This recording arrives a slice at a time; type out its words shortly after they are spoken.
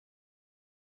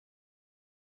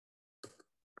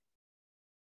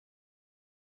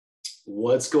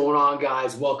What's going on,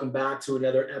 guys? Welcome back to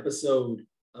another episode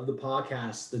of the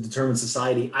podcast, The Determined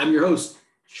Society. I'm your host,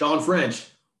 Sean French.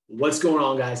 What's going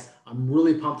on, guys? I'm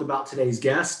really pumped about today's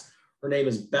guest. Her name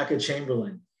is Beka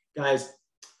Chamberlain. Guys,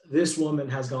 this woman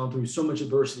has gone through so much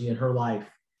adversity in her life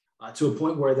to a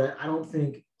point where that I don't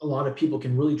think a lot of people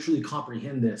can really truly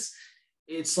comprehend this.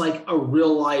 It's like a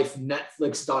real life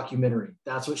Netflix documentary.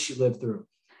 That's what she lived through.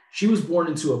 She was born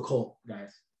into a cult,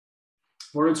 guys.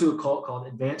 Born into a cult called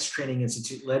Advanced Training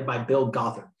Institute, led by Bill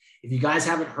Gothard. If you guys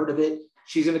haven't heard of it,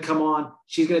 she's going to come on.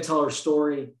 She's going to tell her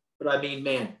story. But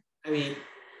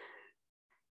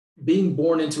being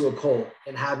born into a cult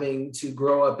and having to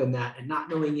grow up in that and not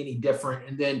knowing any different,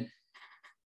 and then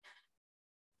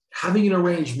having an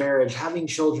arranged marriage, having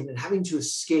children, and having to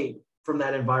escape from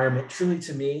that environment, truly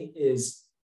to me is,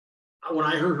 when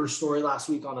I heard her story last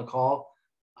week on a call,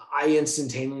 I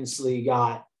instantaneously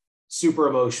got super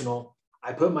emotional.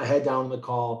 I put my head down on the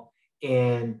call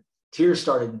and tears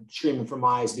started streaming from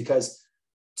my eyes, because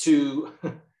to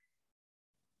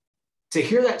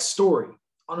hear that story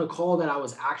on a call that I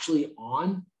was actually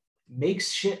on makes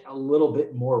shit a little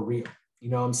bit more real. You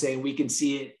know what I'm saying? We can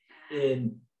see it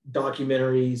in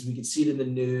documentaries. We can see it in the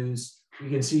news.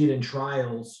 We can see it in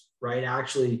trials, right?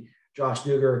 Actually, Josh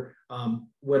Duggar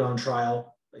went on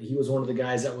trial. He was one of the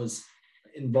guys that was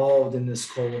involved in this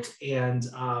cult. And,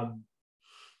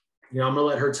 I'm going to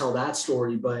let her tell that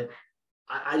story, but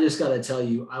I just got to tell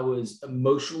you, I was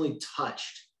emotionally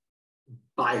touched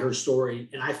by her story.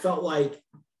 And I felt like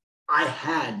I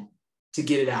had to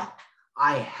get it out.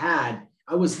 I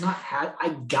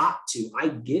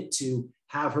get to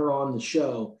have her on the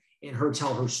show and her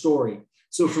tell her story.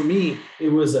 So for me, it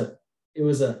was a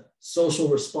social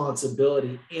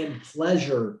responsibility and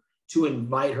pleasure to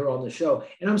invite her on the show.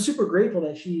 And I'm super grateful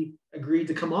that she agreed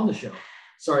to come on the show.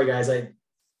 Sorry, guys, I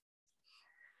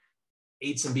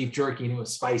ate some beef jerky and it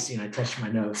was spicy and I touched my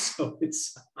nose. So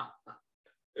it's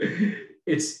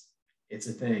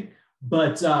a thing.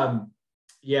 But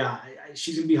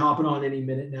she's going to be hopping on any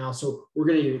minute now. So we're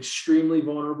going to get extremely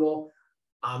vulnerable.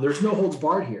 There's no holds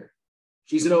barred here.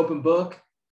 She's an open book.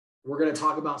 We're going to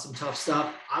talk about some tough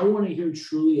stuff. I want to hear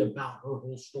truly about her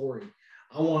whole story.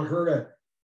 I want her to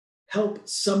help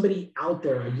somebody out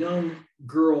there, a young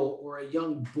girl or a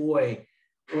young boy,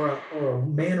 or a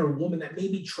man or woman that may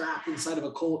be trapped inside of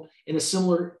a cult in a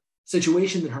similar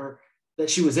situation than her that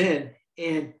she was in,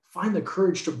 and find the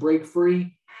courage to break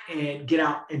free and get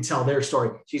out and tell their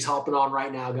story. She's hopping on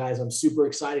right now, guys. I'm super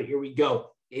excited. Here we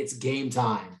go. It's game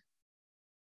time.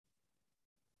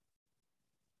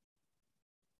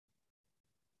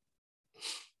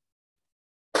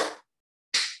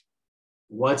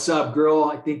 What's up, girl?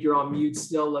 I think you're on mute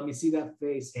still. Let me see that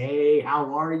face. Hey,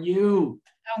 how are you?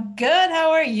 I'm good.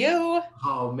 How are you?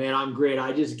 Oh, man, I'm great.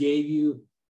 I just gave you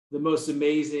the most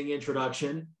amazing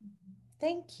introduction.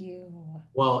 Thank you.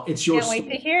 Well, it's your story. Can't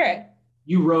wait to hear it.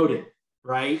 You wrote it,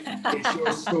 right? It's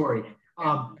your story.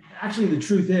 Actually, the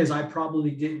truth is I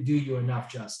probably didn't do you enough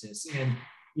justice. And,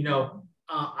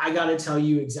 I got to tell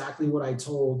you exactly what I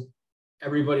told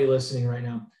everybody listening right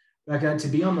now. Beka, to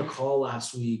be on the call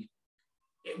last week,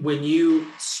 when you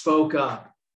spoke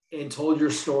up and told your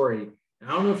story, and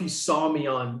I don't know if you saw me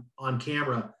on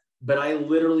camera, but I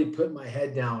literally put my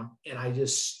head down and I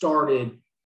just started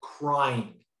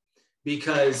crying,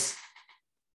 because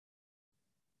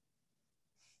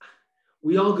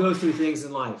we all go through things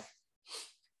in life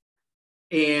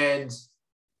and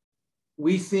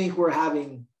we think we're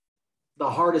having the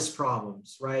hardest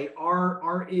problems, right?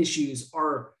 Our issues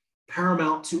are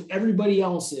paramount to everybody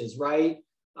else's, right?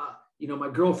 My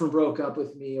girlfriend broke up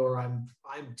with me, or I'm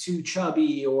too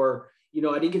chubby, or,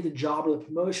 I didn't get the job or the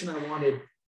promotion I wanted.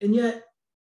 And yet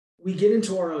we get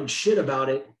into our own shit about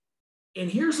it. And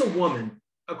here's a woman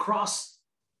across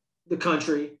the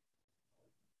country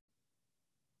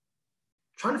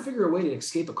trying to figure a way to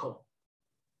escape a cult.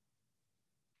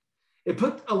 It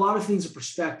put a lot of things in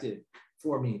perspective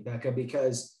for me, Beka,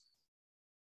 because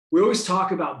we always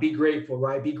talk about be grateful,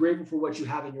 right? Be grateful for what you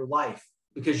have in your life,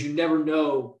 because you never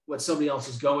know what somebody else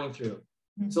is going through.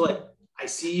 Mm-hmm. So I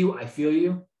see you, I feel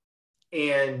you,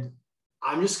 and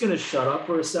I'm just going to shut up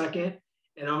for a second,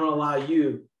 and I'm going to allow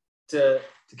you to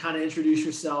kind of introduce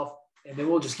yourself, and then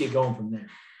we'll just get going from there.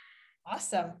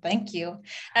 Awesome. Thank you.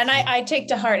 And I take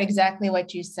to heart exactly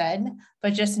what you said,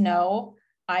 but just know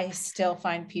I still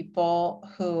find people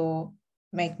who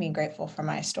make me grateful for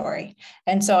my story.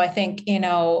 And so I think,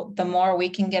 the more we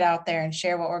can get out there and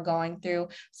share what we're going through,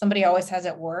 somebody always has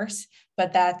it worse,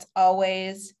 but that's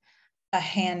always a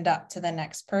hand up to the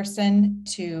next person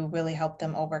to really help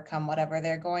them overcome whatever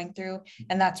they're going through.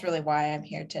 And that's really why I'm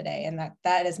here today. And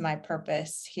that is my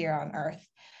purpose here on earth.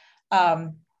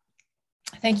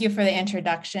 Thank you for the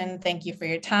introduction. Thank you for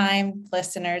your time.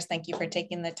 Listeners, thank you for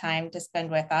taking the time to spend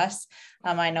with us.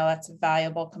 I know that's a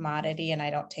valuable commodity and I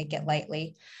don't take it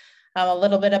lightly. A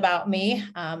little bit about me.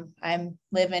 I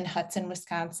live in Hudson,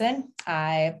 Wisconsin.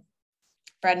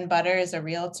 Bread and butter is a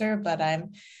realtor, but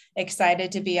I'm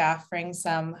excited to be offering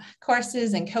some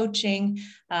courses and coaching.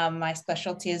 My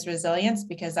specialty is resilience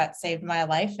because that saved my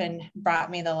life and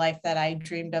brought me the life that I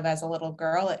dreamed of as a little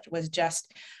girl. It was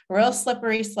just a real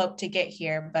slippery slope to get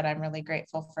here, but I'm really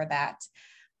grateful for that.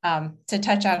 To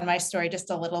touch on my story just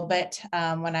a little bit,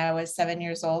 when I was 7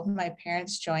 years old, my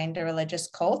parents joined a religious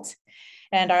cult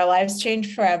and our lives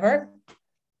changed forever.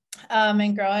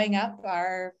 And growing up,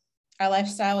 our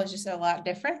lifestyle was just a lot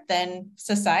different than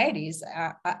society's,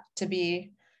 to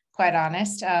be quite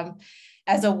honest.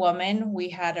 As a woman, we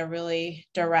had a really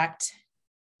direct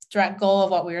goal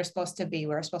of what we were supposed to be.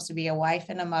 We were supposed to be a wife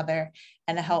and a mother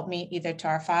and a helpmeet either to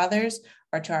our fathers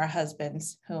or to our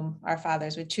husbands, whom our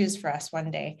fathers would choose for us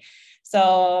one day.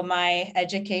 So my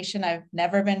education, I've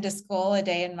never been to school a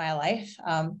day in my life.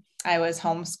 I was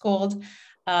homeschooled.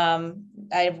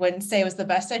 I wouldn't say it was the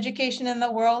best education in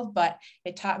the world, but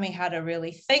it taught me how to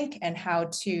really think and how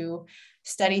to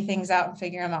study things out and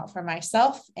figure them out for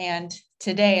myself. And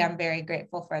today I'm very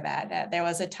grateful for that. There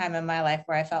was a time in my life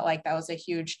where I felt like that was a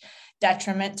huge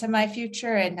detriment to my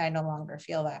future, and I no longer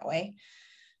feel that way.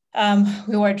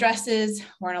 We wore dresses,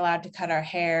 weren't allowed to cut our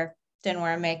hair, didn't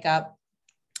wear makeup,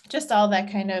 just all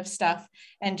that kind of stuff,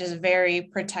 and just very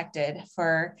protected.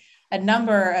 For a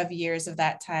number of years of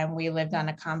that time, we lived on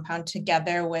a compound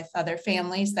together with other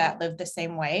families that lived the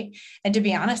same way. And to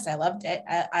be honest, I loved it.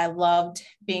 I loved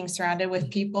being surrounded with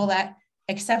people that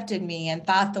accepted me and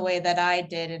thought the way that I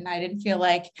did. And I didn't feel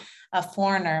like a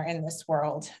foreigner in this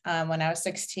world. When I was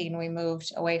 16, we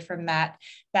moved away from that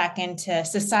back into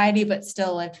society, but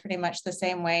still lived pretty much the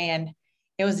same way. And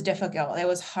it was difficult. It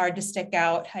was hard to stick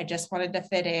out. I just wanted to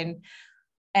fit in.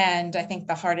 And I think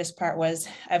the hardest part was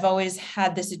I've always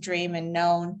had this dream and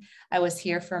known I was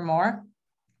here for more.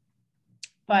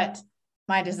 But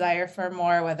my desire for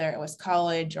more, whether it was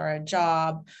college or a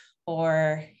job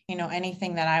or,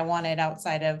 anything that I wanted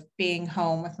outside of being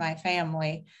home with my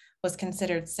family, was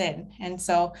considered sin. And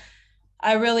so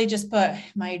I really just put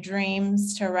my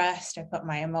dreams to rest. I put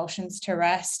my emotions to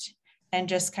rest and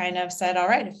just kind of said, all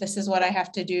right, if this is what I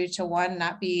have to do to, one,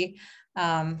 not be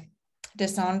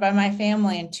disowned by my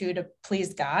family, and two, to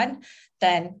please God,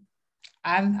 then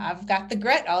I've got the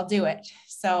grit, I'll do it.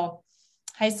 So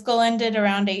high school ended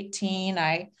around 18.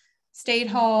 I stayed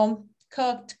home,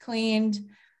 cooked, cleaned,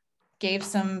 gave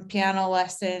some piano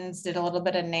lessons, did a little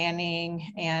bit of nannying,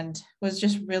 and was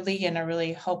just really in a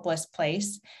really hopeless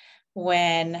place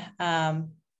when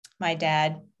my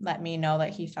dad let me know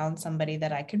that he found somebody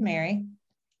that I could marry.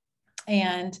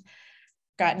 And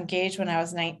got engaged when I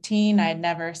was 19. I'd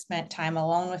never spent time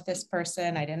alone with this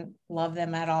person. I didn't love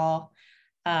them at all,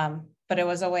 but it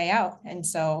was a way out. And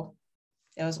so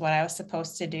it was what I was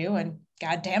supposed to do. And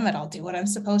God damn it, I'll do what I'm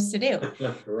supposed to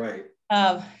do. Right.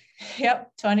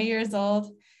 20 years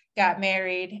old, got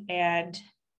married, and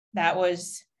that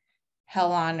was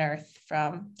hell on earth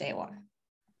from day one.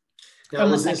 Now,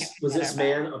 was this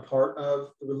man a part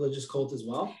of the religious cult as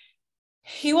well?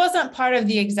 He wasn't part of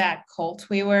the exact cult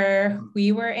we were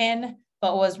in,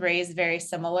 but was raised very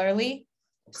similarly.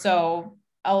 So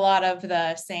a lot of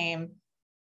the same,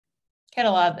 he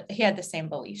had the same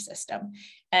belief system.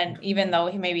 And even though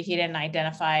he didn't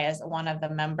identify as one of the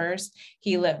members,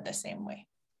 he lived the same way.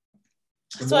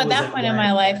 So at that point in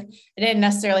my life, I didn't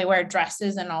necessarily wear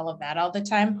dresses and all of that all the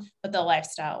time, but the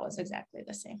lifestyle was exactly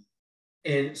the same.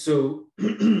 And so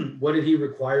what did he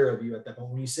require of you at that point?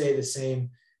 When you say the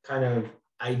same kind of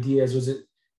ideas, was it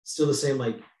still the same,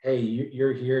 like, hey,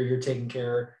 you're here, you're taking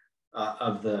care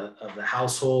of the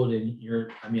household,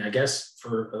 and I guess,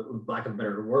 for lack of a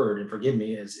better word, and forgive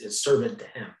me, is servant to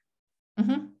him?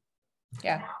 Mm-hmm.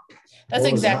 Yeah, that's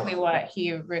exactly what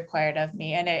he required of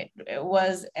me, and it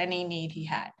was any need he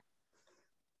had.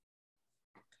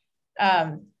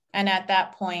 And at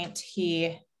that point,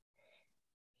 he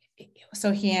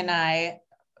and I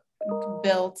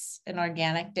built an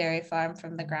organic dairy farm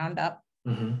from the ground up.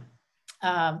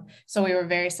 Mm-hmm. So we were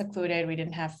very secluded. We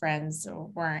didn't have friends, or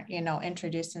weren't,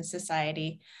 introduced in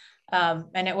society.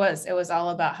 And it was all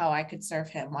about how I could serve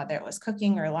him, whether it was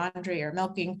cooking or laundry or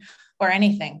milking or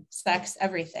anything, sex,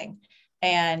 everything.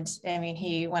 And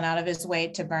he went out of his way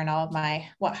to burn all of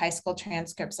what high school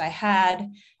transcripts I had,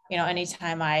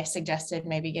 anytime I suggested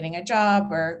maybe getting a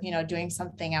job or, doing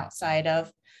something outside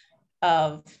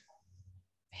of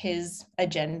his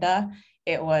agenda,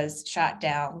 it was shot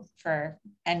down for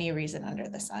any reason under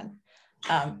the sun.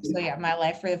 So yeah, my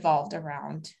life revolved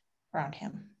around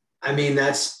him. I mean,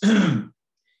 that's,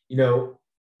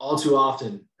 all too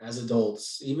often as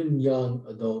adults, even young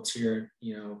adults here,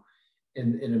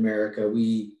 in America,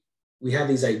 we have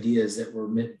these ideas that we're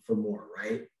meant for more,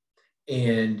 right?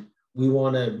 And we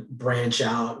want to branch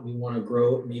out. We want to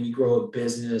grow a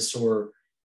business or,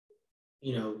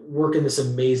 work in this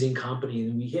amazing company,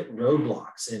 and we hit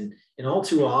roadblocks. And all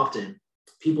too often,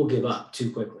 people give up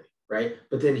too quickly, right?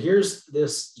 But then here's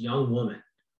this young woman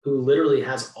who literally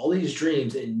has all these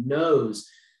dreams and knows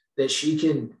that she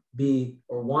can be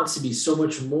or wants to be so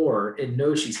much more, and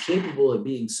knows she's capable of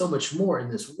being so much more in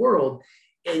this world.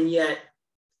 And yet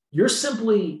you're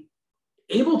simply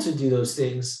able to do those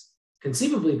things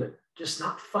conceivably, but just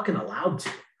not fucking allowed to.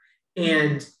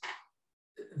 And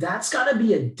that's got to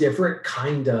be a different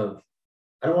kind of,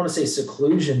 I don't want to say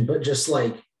seclusion, but just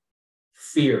like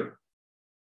fear.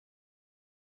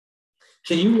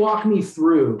 Can you walk me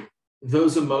through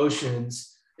those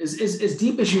emotions as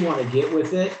deep as you want to get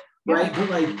with it, right?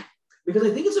 But because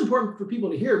I think it's important for people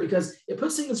to hear, because it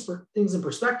puts things in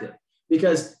perspective.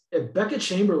 Because if Beka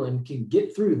Chamberlain can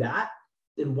get through that,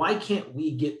 then why can't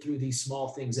we get through these small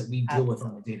things that we deal with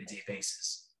on a day-to-day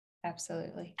basis?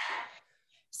 Absolutely.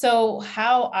 So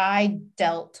how I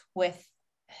dealt with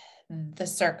the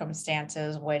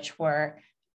circumstances, which were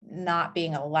not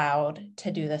being allowed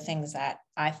to do the things that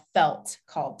I felt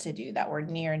called to do, that were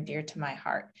near and dear to my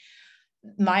heart.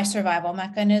 My survival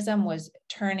mechanism was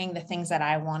turning the things that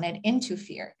I wanted into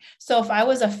fear. So if I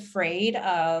was afraid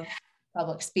of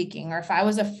public speaking, or if I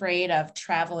was afraid of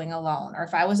traveling alone, or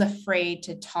if I was afraid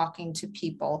to talking to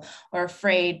people, or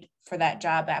afraid for that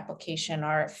job application,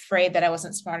 or afraid that I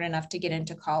wasn't smart enough to get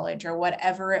into college, or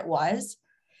whatever it was,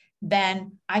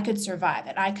 then I could survive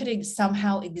it. I could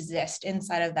somehow exist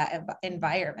inside of that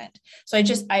environment. So I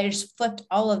just flipped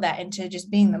all of that into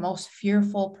just being the most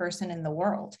fearful person in the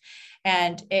world.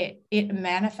 And it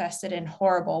manifested in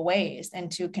horrible ways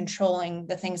into controlling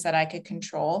the things that I could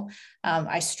control.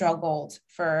 I struggled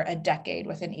for a decade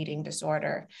with an eating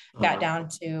disorder, got down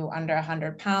to under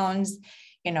 100 pounds,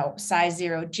 size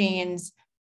 0 jeans,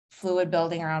 fluid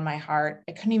building around my heart.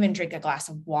 I couldn't even drink a glass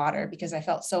of water because I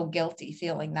felt so guilty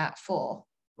feeling that full.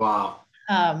 Wow.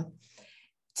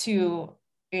 To,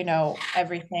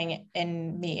 everything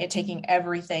in me, taking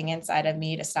everything inside of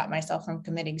me to stop myself from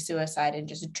committing suicide and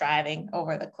just driving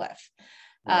over the cliff.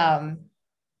 Wow.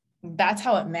 That's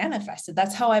how it manifested.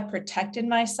 That's how I protected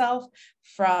myself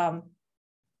from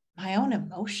my own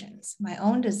emotions, my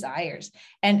own desires.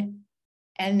 And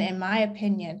in my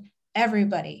opinion,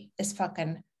 everybody is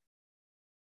fucking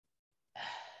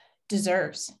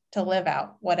deserves to live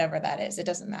out whatever that is. It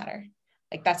doesn't matter.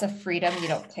 Like, that's a freedom you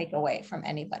don't take away from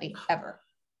anybody ever.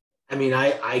 I mean,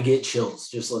 I get chills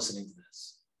just listening to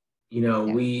this.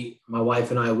 My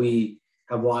wife and I, we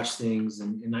have watched things,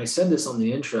 and I said this on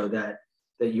the intro that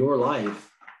your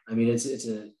life, I mean, it's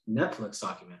a Netflix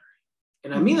documentary.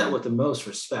 And I mean that with the most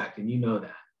respect, and you know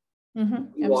that.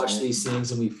 We watch these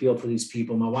things and we feel for these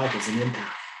people. My wife is an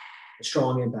empath, a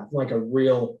strong empath, like a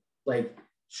real,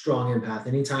 strong empath.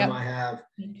 Anytime I have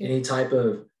any type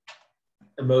of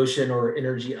emotion or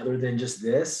energy other than just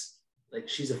this,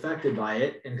 she's affected by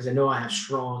it. And because I know I have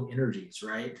strong energies,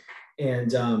 right?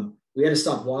 And we had to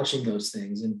stop watching those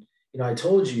things. And, I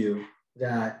told you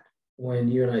that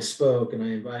when you and I spoke and I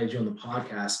invited you on the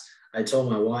podcast, I told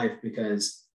my wife,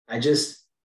 because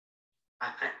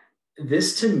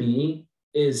this to me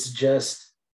is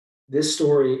just this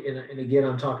story. And again,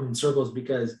 I'm talking in circles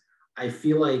because I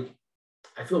feel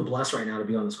blessed right now to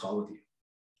be on this call with you.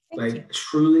 Thank you.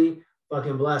 Truly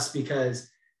fucking blessed, because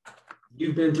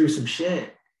you've been through some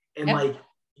shit, and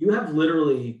you have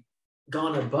literally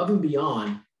gone above and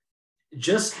beyond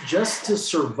just to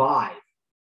survive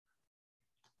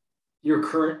your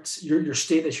current, your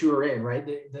state that you were in, right?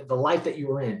 The life that you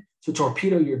were in, to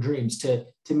torpedo your dreams, to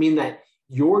mean that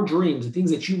your dreams, the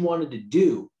things that you wanted to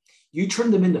do, you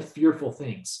turned them into fearful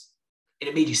things, and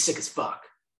it made you sick as fuck,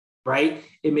 right?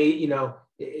 It made,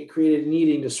 it created an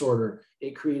eating disorder.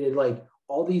 It created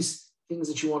all these things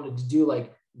that you wanted to do,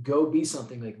 go be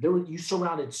something. You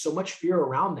surrounded so much fear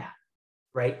around that,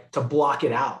 right? To block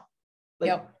it out.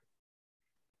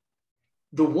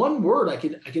 The one word I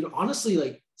could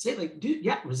honestly say, dude,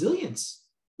 yeah, resilience.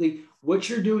 What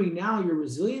you're doing now, your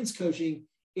resilience coaching,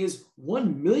 is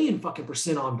 1,000,000 fucking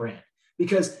 % on brand,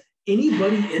 because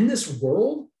anybody in this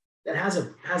world that has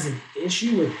an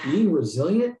issue with being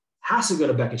resilient has to go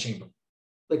to Beka Chamberlain.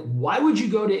 like, why would you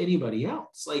go to anybody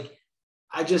else? Like,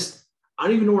 I don't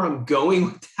even know where I'm going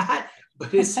with that,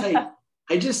 but it's like,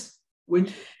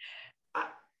 when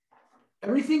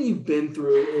everything you've been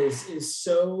through is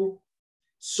so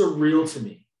surreal to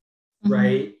me,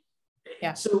 right?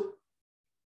 Yeah. So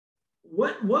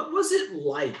what was it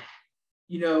like,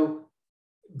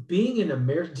 being in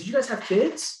America? Did you guys have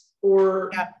kids, or?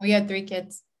 Yeah, we had 3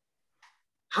 kids.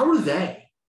 How are they?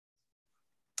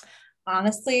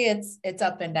 Honestly, it's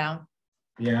up and down.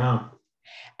 Yeah.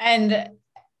 And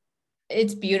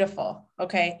it's beautiful.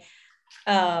 Okay.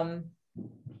 And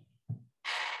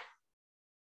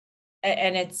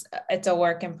it's a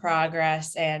work in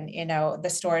progress, and the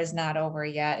story is not over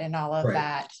yet and all of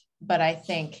that. But I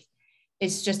think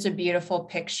it's just a beautiful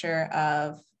picture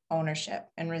of ownership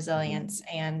and resilience.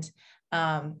 And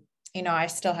I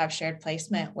still have shared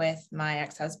placement with my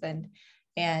ex-husband,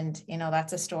 and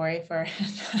that's a story for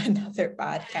another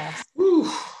podcast.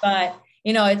 But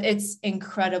it's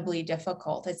incredibly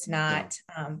difficult. It's not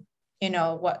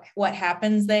what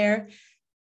happens there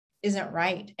isn't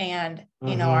right. And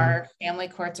our family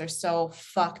courts are so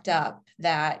fucked up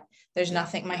that there's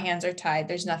nothing, my hands are tied.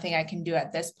 There's nothing I can do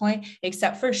at this point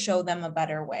except for show them a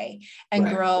better way and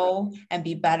grow and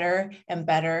be better and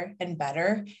better and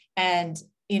better. And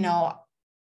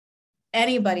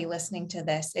anybody listening to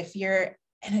this, if you're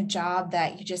in a job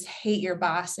that you just hate your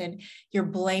boss and you're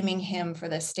blaming him for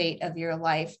the state of your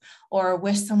life, or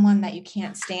with someone that you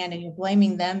can't stand and you're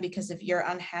blaming them because of your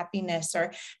unhappiness,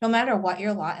 or no matter what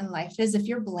your lot in life is, if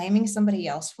you're blaming somebody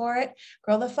else for it,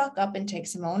 grow the fuck up and take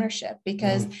some ownership,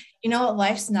 because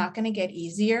life's not going to get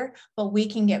easier, but we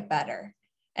can get better.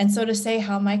 And so to say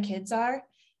how my kids are,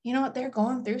 they're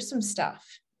going through some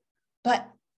stuff, but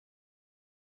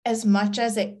as much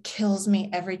as it kills me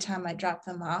every time I drop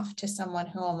them off to someone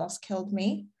who almost killed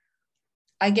me,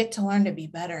 I get to learn to be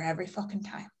better every fucking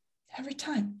time. Every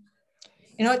time.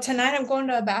 Tonight I'm going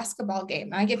to a basketball game.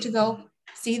 I get to go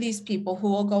see these people who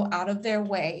will go out of their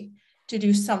way to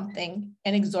do something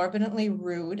exorbitantly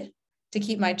rude to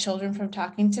keep my children from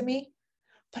talking to me.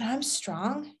 But I'm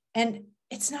strong and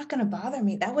it's not going to bother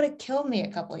me. That would have killed me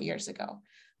a couple of years ago.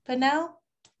 But now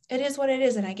it is what it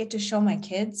is. And I get to show my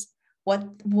kids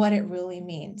what it really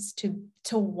means to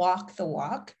walk the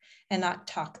walk and not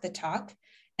talk the talk.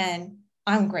 And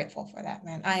I'm grateful for that,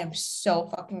 man. I am so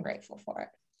fucking grateful for it.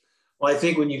 Well, I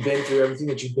think when you've been through everything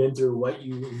that you've been through, what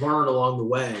you learn along the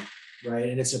way, right?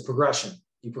 And it's a progression.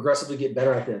 You progressively get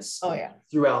better at this. Oh yeah.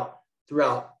 Throughout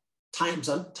time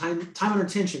under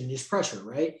tension, just pressure,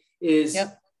 right? It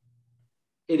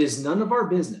is none of our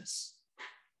business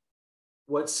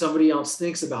what somebody else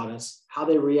thinks about us, how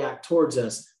they react towards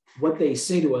us, what they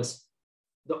say to us.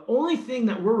 The only thing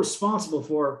that we're responsible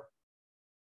for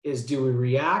is, do we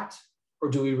react or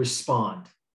do we respond,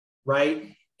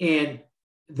 right? And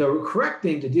the correct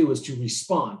thing to do is to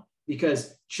respond,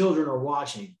 because children are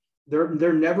watching.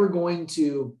 They're never going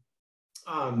to,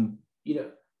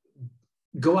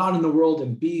 go out in the world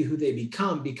and be who they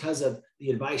become because of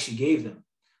the advice you gave them.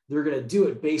 They're going to do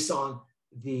it based on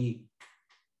the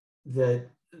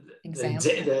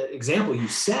example you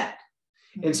set.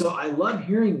 And so I love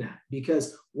hearing that,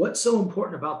 because what's so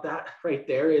important about that right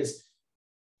there is,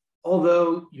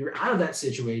 although you're out of that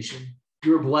situation,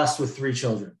 you're blessed with 3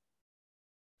 children.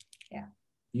 Yeah.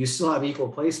 You still have equal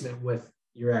placement with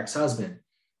your ex-husband.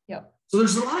 Yep. So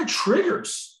there's a lot of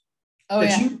triggers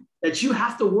that you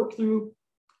have to work through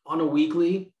on a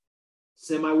weekly,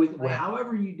 semi-weekly,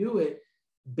 however you do it,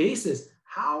 basis.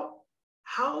 How,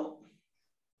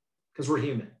 because we're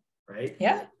human, right?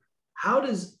 Yeah. How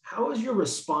is your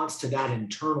response to that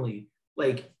internally?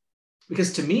 Like,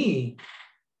 because to me,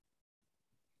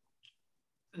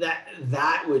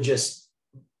 that would just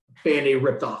Band-Aid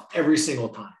ripped off every single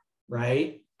time,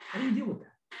 right? How do you deal with that?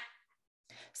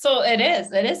 So it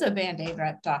is a Band-Aid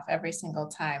ripped off every single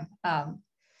time.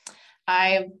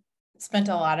 I spent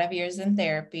a lot of years in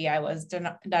therapy. I was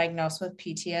diagnosed with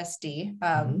PTSD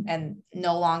and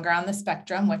no longer on the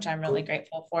spectrum, which I'm really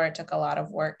grateful for. It took a lot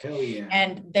of work. Hell yeah.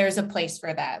 And there's a place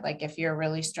for that. Like, if you're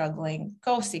really struggling,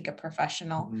 go seek a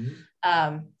professional.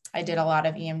 I did a lot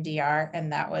of EMDR,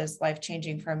 and that was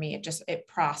life-changing for me. It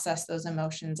processed those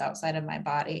emotions outside of my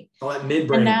body. Oh, that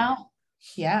midbrain. And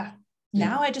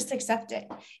now I just accept it.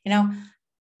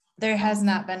 There has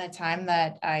not been a time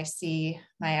that I see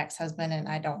my ex-husband and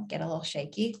I don't get a little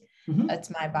shaky.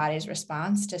 That's my body's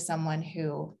response to someone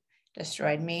who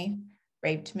destroyed me,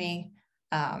 raped me,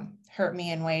 hurt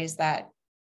me in ways that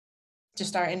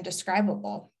just are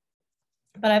indescribable.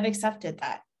 But I've accepted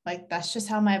that. Like, that's just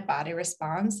how my body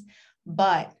responds.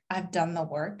 But I've done the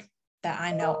work that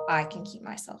I know I can keep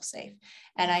myself safe.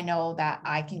 And I know that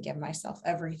I can give myself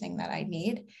everything that I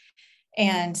need.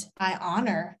 And I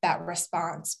honor that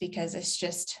response because it's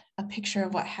just a picture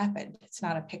of what happened. It's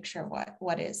not a picture of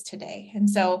what is today. And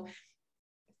so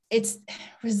it's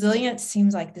resilience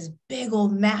seems like this big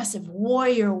old massive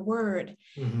warrior word,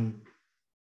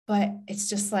 but it's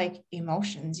just like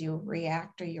emotions. You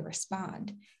react or you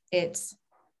respond. It's,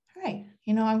 hi,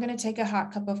 I'm going to take a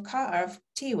hot cup of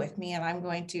tea with me, and I'm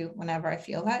going to, whenever I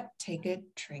feel that, take a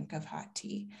drink of hot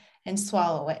tea and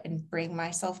swallow it and bring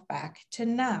myself back to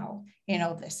now.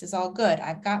 This is all good.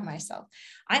 I've got myself.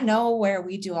 I know where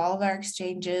we do all of our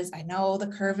exchanges. I know the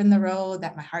curve in the road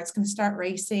that my heart's going to start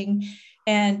racing.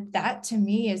 And that to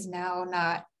me is now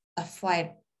not a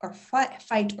fight or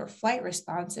flight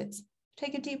response. It's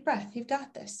take a deep breath. You've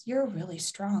got this. You're really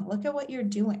strong. Look at what you're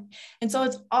doing. And so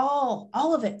it's all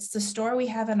of it. It's the story we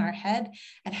have in our head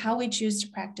and how we choose to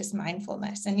practice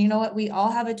mindfulness. And you know what? We all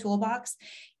have a toolbox.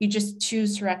 You just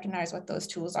choose to recognize what those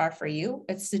tools are for you.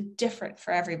 It's different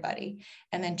for everybody,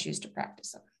 and then choose to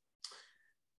practice them.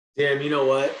 Damn, you know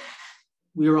what?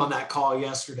 We were on that call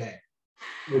yesterday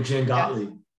with Jen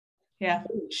Gottlieb. Yeah.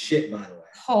 Holy shit, by the way.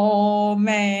 Oh,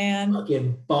 man.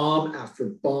 Fucking bomb after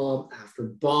bomb after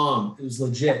bomb. It was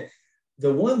legit.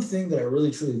 The one thing that I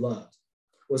really, truly loved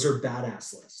was her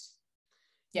badass list.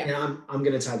 Yeah. And I'm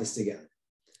going to tie this together.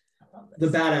 The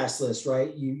badass list,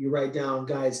 right? You write down,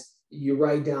 guys, you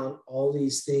write down all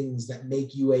these things that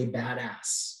make you a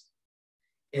badass.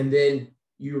 And then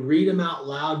you read them out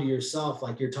loud to yourself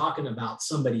like you're talking about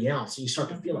somebody else. And you start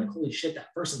to feel like, holy shit,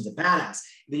 that person's a badass.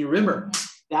 And then you remember,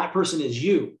 that person is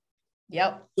you.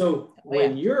 Yep. So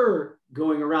when you're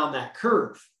going around that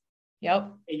curve,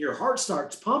 and your heart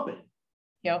starts pumping,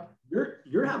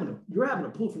 you're having a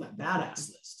pull from that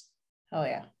badass list. Oh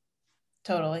yeah,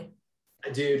 totally,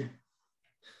 dude.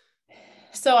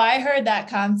 So I heard that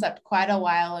concept quite a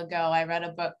while ago. I read a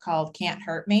book called Can't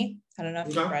Hurt Me. I don't know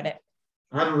if you've read it.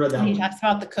 I haven't read that. He talks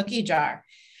about the cookie jar,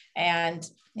 and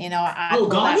I pull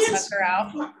that sucker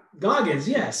out. Goggins,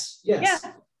 yes. Yeah.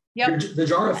 Yep. The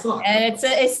jar of fuck. And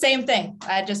it's same thing.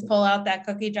 I just pull out that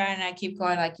cookie jar and I keep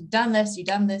going like, you've done this, you've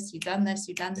done this, you've done this,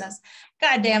 you've done this.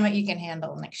 God damn it, you can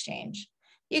handle an exchange.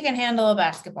 You can handle a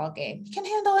basketball game. You can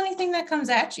handle anything that comes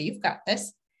at you. You've got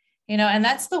this, and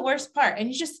that's the worst part. And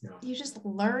you just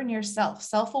learn yourself.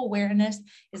 Self-awareness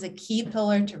is a key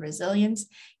pillar to resilience.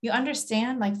 You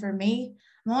understand, like for me,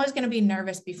 I'm always going to be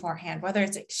nervous beforehand, whether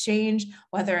it's exchange,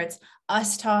 whether it's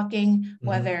us talking,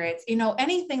 whether it's,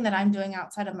 anything that I'm doing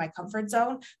outside of my comfort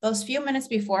zone, those few minutes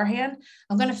beforehand,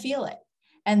 I'm going to feel it.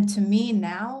 And to me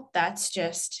now, that's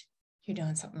just, you're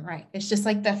doing something right. It's just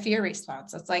like the fear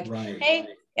response. It's like, hey,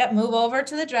 move over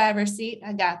to the driver's seat.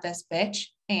 I got this, bitch.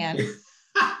 And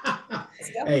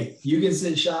hey, you can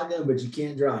sit shotgun, but you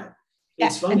can't drive.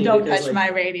 It's funny. And don't touch my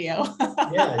radio.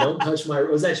 Don't touch my.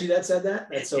 Was that you that said that?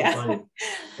 That's so funny.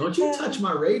 Don't you touch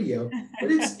my radio.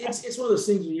 But it's one of those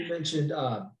things when you mentioned,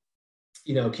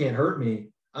 Can't Hurt Me.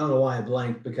 I don't know why I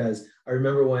blanked, because I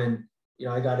remember when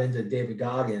I got into David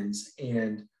Goggins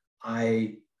and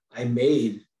I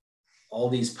made all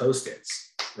these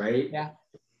Post-its, right? Yeah.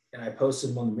 And I posted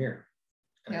them on the mirror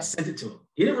and I sent it to him.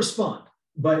 He didn't respond,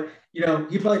 but he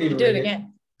probably didn't do it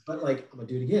again. But like, I'm gonna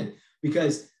do it again,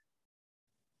 because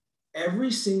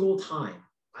every single time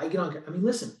I get on,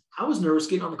 listen, I was nervous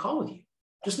getting on the call with you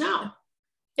just now.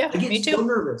 Yeah, I get me too. so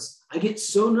nervous. I get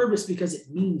so nervous because it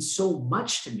means so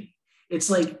much to me. It's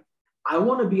like, I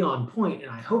want to be on point,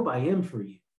 and I hope I am for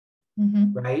you,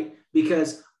 right?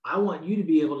 Because I want you to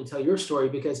be able to tell your story,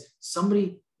 because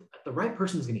the right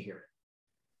person is going to hear it.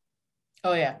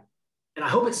 Oh, yeah. And I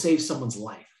hope it saves someone's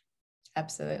life.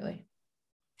 Absolutely.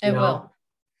 It will.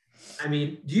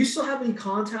 Do you still have any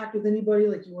contact with anybody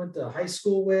like you went to high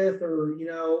school with, or,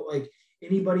 like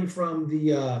anybody from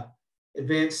the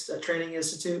Advanced Training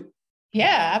Institute?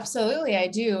 Yeah, absolutely. I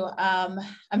do. I'm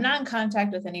not in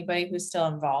contact with anybody who's still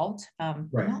involved.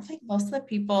 Right. I don't think most of the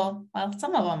people, well,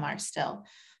 some of them are still,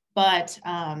 but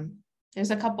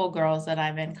there's a couple girls that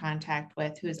I'm in contact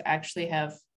with who's actually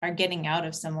are getting out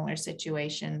of similar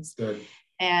situations. Good.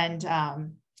 And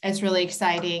it's really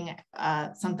exciting.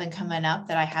 Something coming up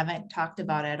that I haven't talked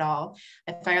about at all.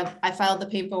 I filed the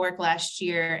paperwork last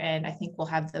year, and I think we'll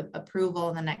have the approval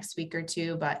in the next week or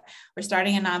two, but we're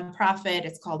starting a nonprofit.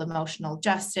 It's called Emotional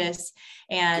Justice.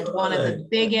 And one of the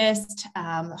biggest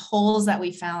holes that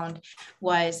we found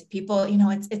was people,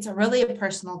 it's really a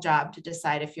personal job to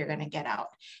decide if you're going to get out.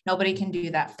 Nobody can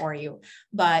do that for you.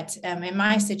 But in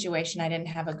my situation, I didn't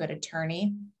have a good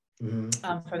attorney.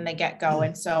 from the get-go.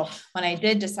 And so when I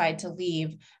did decide to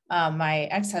leave, my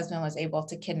ex-husband was able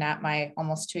to kidnap my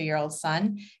almost 2-year-old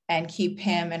son and keep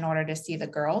him in order to see the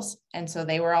girls. And so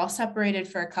they were all separated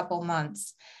for a couple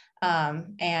months.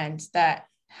 And that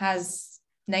has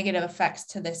negative effects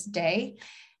to this day.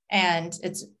 And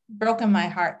it's broken my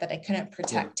heart that I couldn't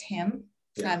protect him.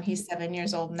 He's 7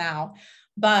 years old now.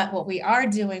 But what we are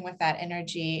doing with that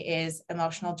energy is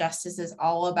emotional justice is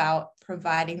all about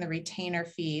providing the retainer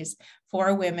fees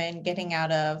for women getting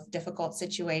out of difficult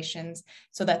situations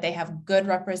so that they have good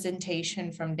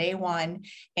representation from day one,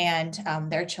 and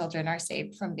their children are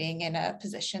saved from being in a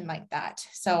position like that.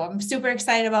 So I'm super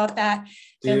excited about that.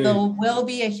 Dude. There will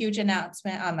be a huge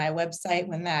announcement on my website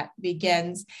when that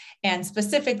begins. And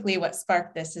specifically what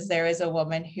sparked this is there is a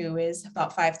woman who is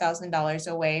about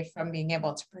 $5,000 away from being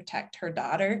able to protect her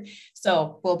daughter.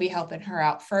 So we'll be helping her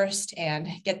out first and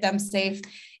get them safe.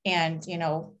 And, you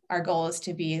know, our goal is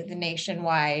to be the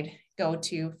nationwide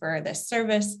go-to for this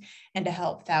service and to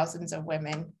help thousands of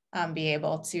women be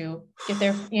able to get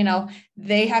their, you know,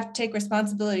 they have to take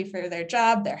responsibility for their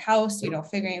job, their house, you know,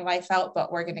 figuring life out,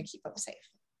 but we're going to keep them safe.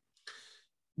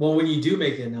 Well, when you do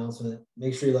make the announcement,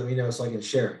 make sure you let me know so I can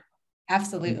share it.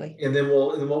 Absolutely. And then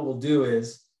what we'll do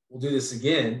is we'll do this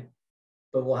again,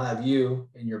 but we'll have you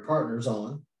and your partners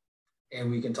on,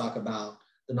 and we can talk about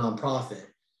the nonprofit.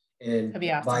 And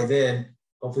awesome. By then,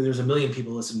 hopefully there's 1 million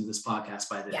people listening to this podcast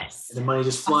by then. Yes. And the money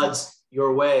just floods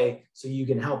your way so you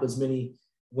can help as many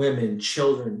women,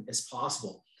 children as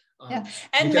possible. Yeah.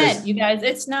 And men, you guys,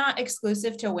 it's not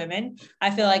exclusive to women.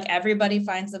 I feel like everybody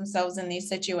finds themselves in these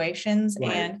situations,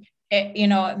 right. And it, you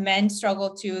know, men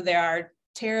struggle too. There are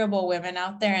terrible women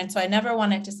out there. And so I never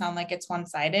want it to sound like it's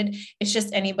one-sided. It's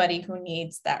just anybody who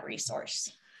needs that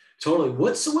resource. Totally.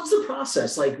 What's the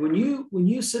process? Like when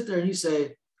you sit there and you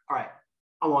say, all right,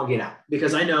 I want to get out,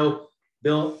 because I know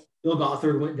Bill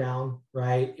Gothard went down,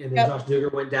 right? And then Josh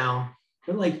Duggar went down.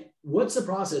 But like, what's the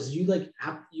process? You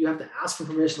have to ask for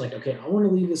permission. Like, okay, I want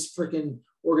to leave this freaking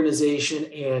organization,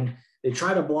 and they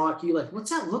try to block you. Like, what's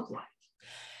that look like?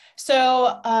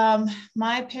 So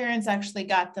my parents actually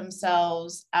got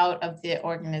themselves out of the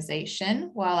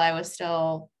organization while I was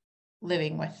still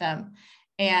living with them.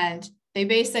 And they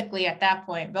basically, at that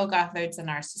point, Bill Gothard's a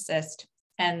narcissist,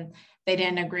 and they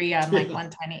didn't agree on like one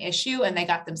tiny issue, and they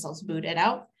got themselves booted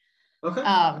out. Okay.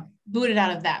 Booted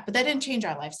out of that, but that didn't change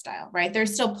our lifestyle, right?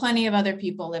 There's still plenty of other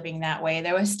people living that way.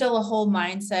 There was still a whole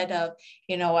mindset of,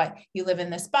 you know what, you live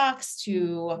in this box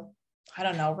to, I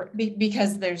don't know,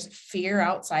 because there's fear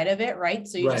outside of it, right?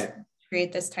 So you just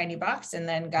create this tiny box, and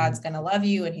then God's going to love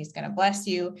you and he's going to bless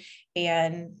you.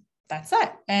 And that's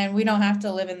it. And we don't have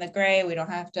to live in the gray. We don't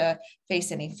have to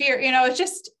face any fear. You know,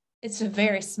 it's a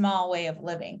very small way of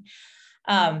living.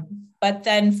 But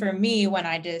then for me, when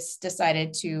I just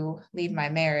decided to leave my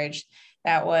marriage,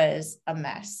 that was a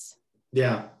mess.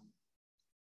 Yeah.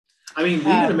 I mean,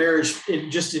 leaving a marriage in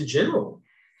general,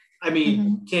 I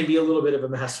mean, can be a little bit of a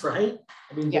mess, right?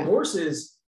 I mean,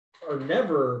 divorces are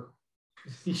never,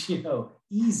 you know,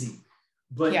 easy,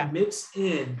 but mix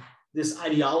in this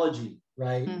ideology,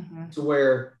 right? To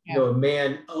where, you know, a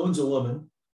man owns a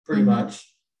woman pretty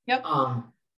much, can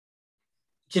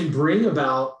bring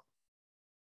about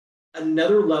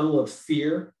another level of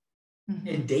fear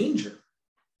and danger,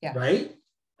 right?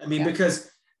 I mean, because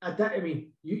at that, I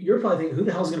mean, you're probably thinking, who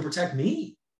the hell is going to protect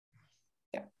me?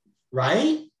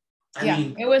 Right? I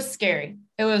mean, it was scary.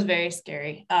 It was very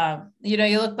scary. You know,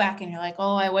 you look back and you're like,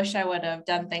 oh, I wish I would have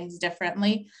done things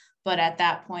differently. But at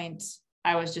that point,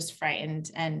 I was just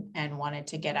frightened and wanted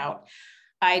to get out.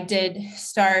 I did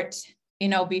start, you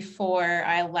know, before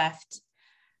I left,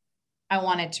 I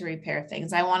wanted to repair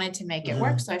things. I wanted to make it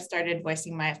work. So I started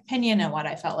voicing my opinion and what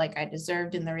I felt like I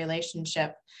deserved in the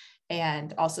relationship,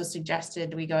 and also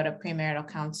suggested we go to premarital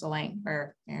counseling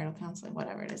or marital counseling,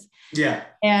 whatever it is. Yeah.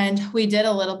 And we did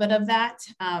a little bit of that.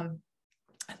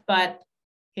 But,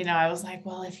 you know, I was like,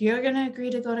 well, if you're going to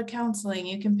agree to go to counseling,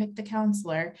 you can pick the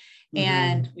counselor.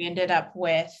 And we ended up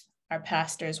with our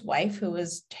pastor's wife, who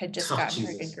had just gotten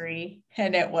her degree.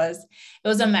 And it was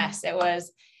a mess.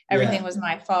 Everything was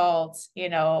my fault, you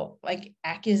know, like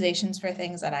accusations for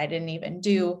things that I didn't even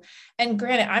do. And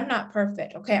granted, I'm not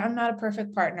perfect. Okay. I'm not a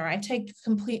perfect partner. I take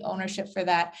complete ownership for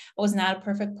that. I was not a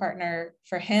perfect partner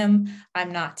for him.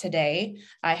 I'm not today.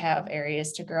 I have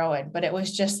areas to grow in, but it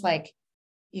was just like,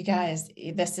 you guys,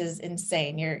 this is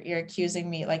insane. You're accusing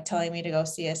me, like telling me to go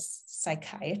see a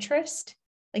psychiatrist.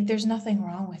 Like there's nothing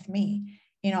wrong with me.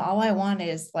 You know, all I want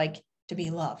is like to be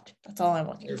loved. That's all I'm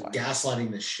looking for.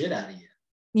 Gaslighting the shit out of you.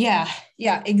 Yeah,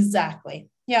 exactly.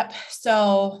 Yep.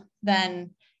 So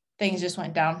then things just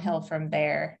went downhill from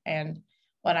there. And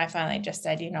when I finally just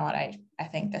said, you know what, I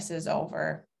think this is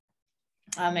over,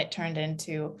 it turned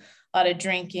into a lot of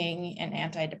drinking and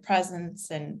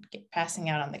antidepressants and passing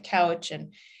out on the couch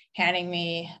and handing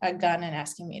me a gun and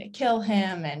asking me to kill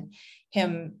him, and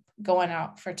him going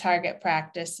out for target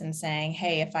practice and saying,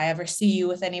 hey, if I ever see you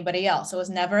with anybody else, it was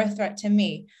never a threat to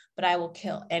me, but I will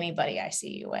kill anybody I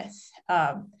see you with.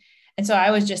 And so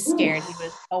I was just scared. He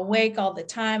was awake all the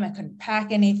time. I couldn't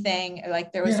pack anything.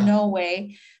 Like there was no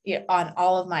way, on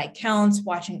all of my accounts,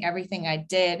 watching everything I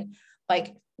did,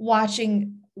 like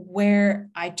watching where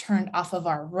I turned off of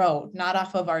our road, not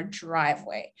off of our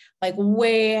driveway, like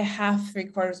way half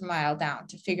 3/4 mile down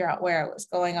to figure out where I was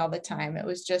going all the time. It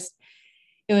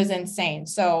was insane.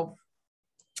 So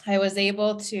I was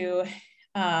able to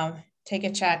take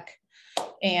a check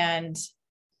and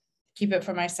keep it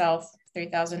for myself,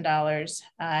 $3,000.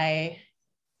 I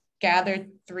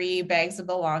gathered 3 bags of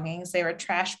belongings. They were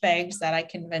trash bags that I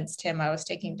convinced him I was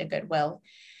taking to Goodwill,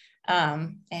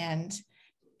 and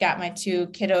got my 2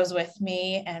 kiddos with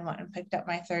me and went and picked up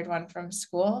my 3rd one from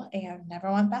school and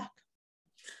never went back.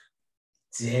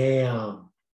 Damn.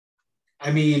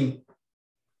 I mean,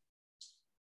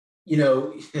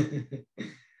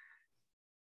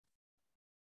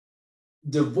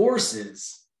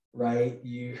 divorces, right?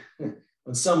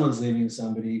 When someone's leaving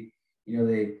somebody,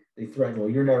 they threaten, well,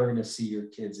 you're never going to see your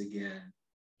kids again.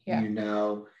 Yeah. I'm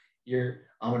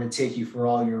going to take you for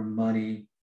all your money.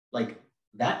 Like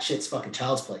that shit's fucking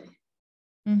child's play.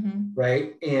 Mm-hmm.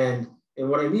 Right. And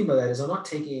what I mean by that is I'm not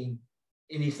taking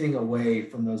anything away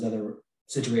from those other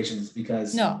situations,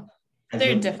 because no,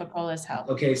 they're difficult as hell.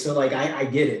 Okay. So like, I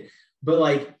get it, but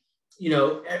like,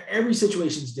 every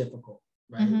situation is difficult,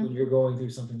 right? Mm-hmm. When you're going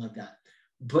through something like that,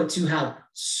 but to have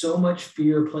so much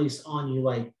fear placed on you,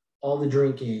 like all the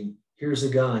drinking, here's a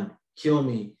gun, kill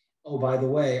me. Oh, by the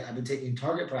way, I've been taking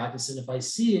target practice, and if I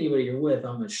see anybody you're with,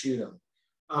 I'm going to shoot them.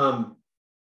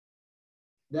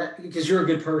 That because you're a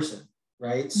good person,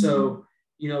 right? Mm-hmm. So,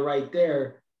 right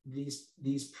there,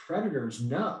 these predators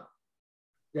know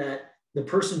that the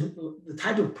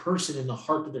type of person in the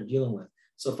heart that they're dealing with.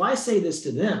 So if I say this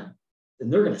to them, then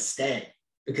they're going to stay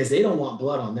because they don't want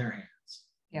blood on their hands.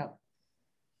 Yep.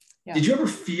 Yeah. Did you ever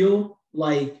feel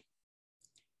like,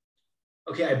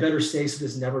 okay, I better stay so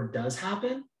this never does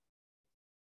happen?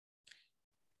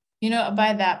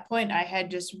 By that point, I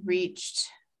had just reached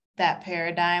that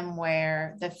paradigm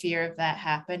where the fear of that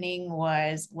happening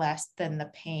was less than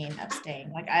the pain of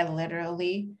staying. Like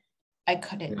I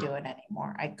couldn't do it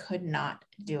anymore. I could not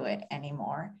do it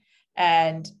anymore.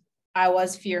 And I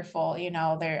was fearful,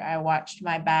 I watched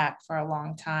my back for a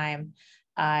long time.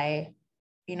 I,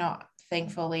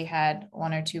 thankfully had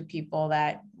 1 or 2 people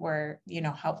that were,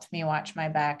 helped me watch my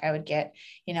back. I would get,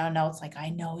 notes like, I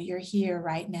know you're here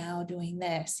right now doing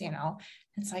this,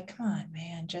 it's like, come on,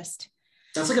 man, just.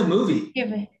 That's like a movie.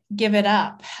 Give it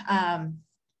up.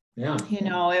 Yeah.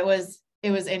 It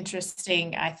was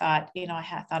interesting. I thought, I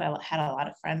had a lot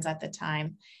of friends at the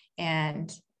time,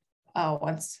 and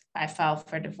once I filed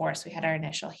for divorce, we had our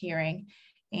initial hearing,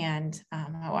 and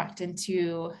I walked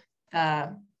into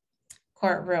the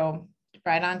courtroom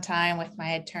right on time with my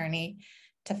attorney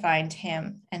to find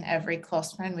him and every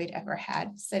close friend we'd ever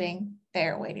had sitting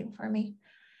there waiting for me.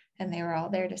 And they were all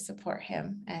there to support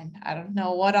him. And I don't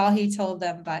know what all he told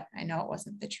them, but I know it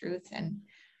wasn't the truth. And,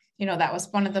 that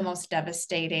was one of the most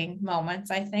devastating moments,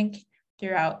 I think,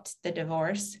 throughout the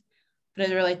divorce. But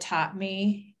it really taught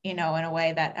me, in a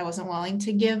way that I wasn't willing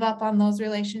to give up on those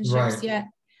relationships yet.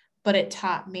 But it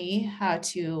taught me how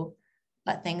to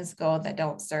let things go that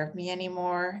don't serve me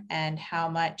anymore, and how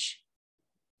much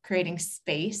creating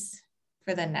space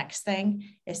for the next thing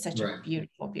is such a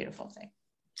beautiful, beautiful thing.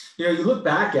 You look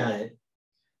back at it,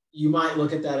 you might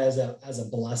look at that as a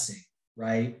blessing,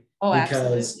 right? Oh, because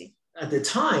absolutely. At the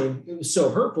time, it was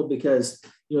so hurtful because,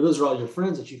 those are all your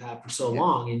friends that you've had for so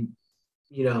long. And,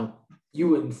 you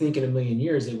wouldn't think in a million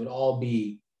years they would all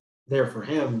be there for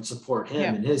him, support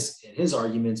him and his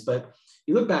arguments. But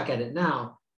you look back at it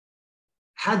now,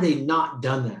 had they not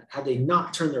done that, had they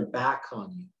not turned their back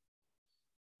on you,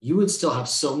 you would still have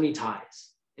so many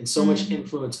ties and so much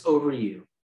influence over you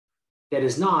that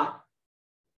is not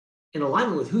in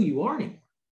alignment with who you are anymore.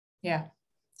 Yeah,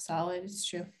 solid. It's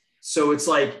true. So it's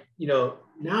like,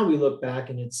 now we look back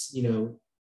and it's,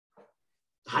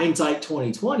 hindsight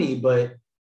 2020, but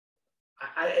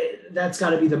that's got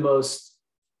to be the most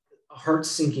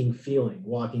heart-sinking feeling,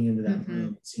 walking into that room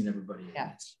and seeing everybody.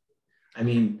 Yeah. I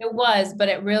mean, it was, but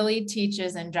it really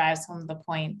teaches and drives home the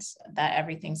point that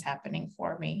everything's happening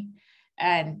for me.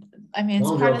 And I mean, Come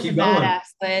it's on, part girl, of the keep going. badass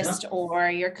list Yeah. or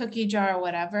your cookie jar or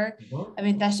whatever. Uh-huh. I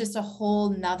mean, that's just a whole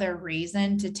nother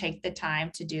reason to take the time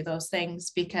to do those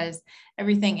things, because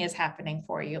everything is happening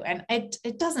for you. And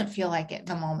it doesn't feel like it in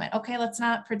the moment. Okay, let's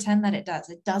not pretend that it does.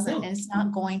 It doesn't. No. And it's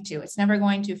not going to. It's never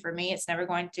going to for me. It's never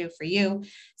going to for you.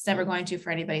 It's never going to for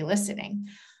anybody listening.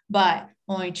 But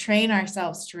when we train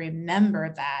ourselves to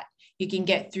remember that, you can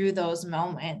get through those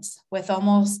moments with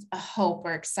almost a hope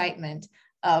or excitement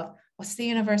of, what's the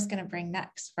universe going to bring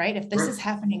next, right? If this is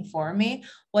happening for me,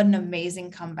 what an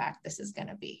amazing comeback this is going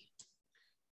to be.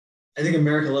 I think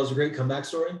America loves a great comeback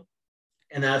story.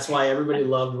 And that's why everybody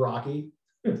loved Rocky,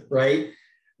 right?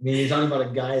 I mean, you're talking about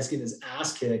a guy that's getting his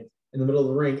ass kicked in the middle of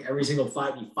the ring every single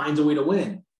fight. He finds a way to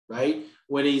win, right?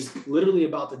 When he's literally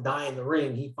about to die in the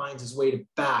ring, he finds his way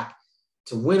back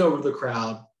to win over the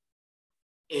crowd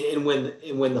and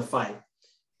win the fight.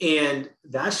 And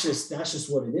that's just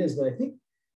what it is. But I think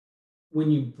when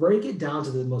you break it down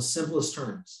to the most simplest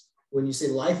terms, when you say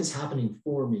life is happening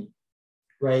for me,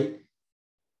 right?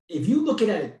 If you look at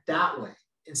it that way,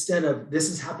 instead of this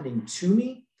is happening to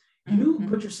me, you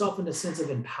put yourself in a sense of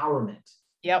empowerment.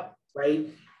 Yep. Right.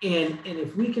 And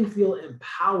if we can feel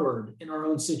empowered in our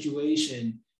own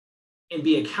situation and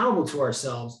be accountable to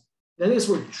ourselves, then that's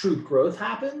where true growth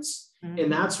happens.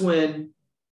 And that's when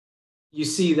you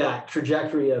see that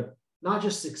trajectory of not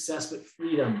just success, but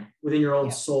freedom within your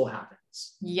own soul happens.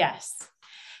 Yes.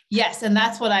 Yes. And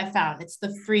that's what I found. It's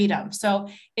the freedom. So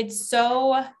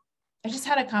I just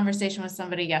had a conversation with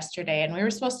somebody yesterday, and we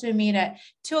were supposed to meet at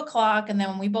 2:00. And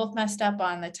then we both messed up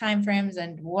on the time frames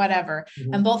and whatever.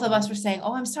 And both of us were saying,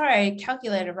 oh, I'm sorry, I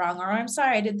calculated wrong, or I'm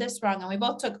sorry, I did this wrong. And we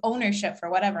both took ownership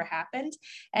for whatever happened.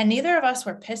 And neither of us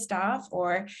were pissed off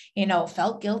or,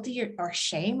 felt guilty or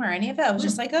shame or any of that. It was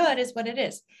just like, oh, it is what it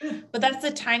is. But that's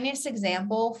the tiniest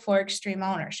example for extreme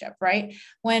ownership, right?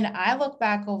 When I look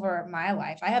back over my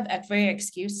life, I have every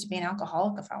excuse to be an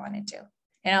alcoholic if I wanted to.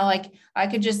 Like I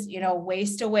could just,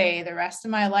 waste away the rest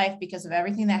of my life because of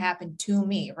everything that happened to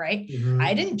me, right?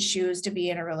 I didn't choose to be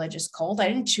in a religious cult. I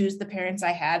didn't choose the parents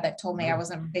I had that told me I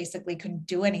couldn't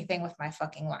do anything with my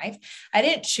fucking life. I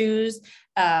didn't choose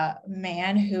a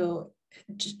man who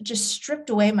just stripped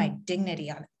away my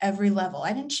dignity on every level.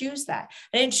 I didn't choose that.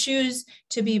 I didn't choose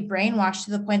to be brainwashed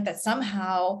to the point that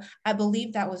somehow I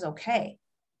believed that was okay.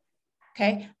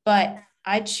 Okay. But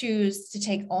I choose to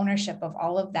take ownership of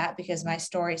all of that because my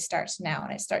story starts now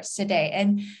and it starts today.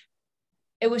 And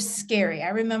it was scary. I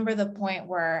remember the point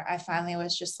where I finally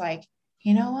was just like,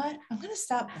 you know what? I'm going to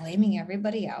stop blaming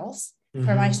everybody else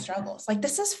for my struggles. Like,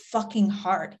 this is fucking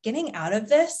hard. Getting out of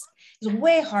this is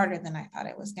way harder than I thought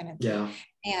it was going to be. Yeah.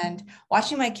 And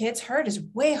watching my kids hurt is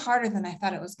way harder than I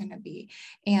thought it was going to be.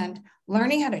 And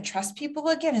learning how to trust people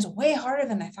again is way harder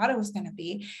than I thought it was going to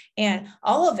be. And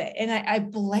all of it. And I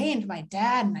blamed my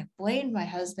dad and I blamed my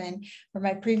husband for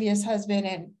my previous husband.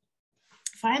 And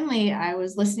finally, I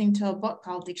was listening to a book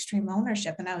called Extreme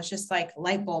Ownership. And I was just like,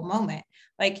 light bulb moment.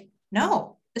 Like,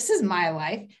 no, this is my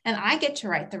life and I get to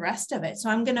write the rest of it. So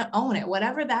I'm going to own it.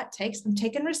 Whatever that takes, I'm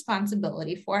taking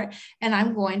responsibility for it and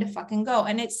I'm going to fucking go.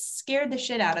 And it scared the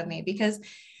shit out of me because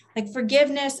like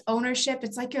forgiveness, ownership,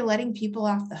 it's like you're letting people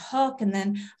off the hook. And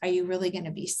then are you really going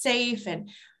to be safe? And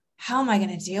how am I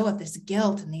going to deal with this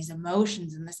guilt and these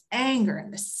emotions and this anger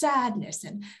and the sadness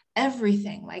and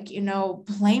everything? Like,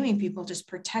 blaming people just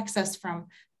protects us from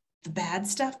the bad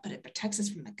stuff, but it protects us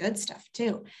from the good stuff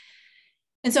too.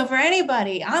 And so for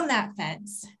anybody on that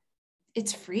fence,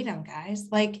 it's freedom, guys.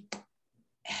 Like,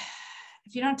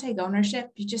 if you don't take ownership,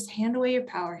 you just hand away your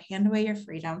power, hand away your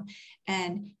freedom,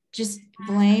 and just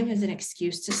blame is an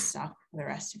excuse to suck for the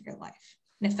rest of your life.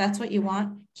 And if that's what you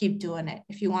want, keep doing it.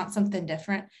 If you want something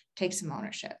different, take some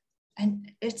ownership.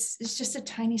 And it's just a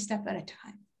tiny step at a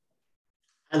time.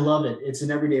 I love it. It's an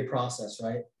everyday process,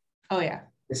 right? Oh, yeah.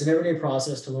 It's an everyday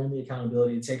process to learn the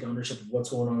accountability, to take ownership of what's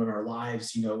going on in our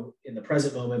lives, in the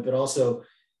present moment, but also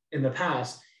in the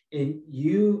past. And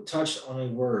you touched on a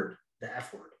word, the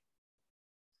F word,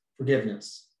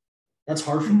 forgiveness. That's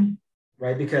hard for me,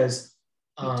 right? Because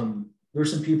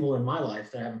there's some people in my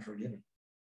life that I haven't forgiven.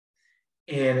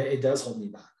 And it does hold me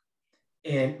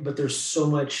back. But there's so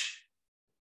much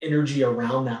energy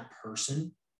around that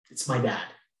person. It's my dad.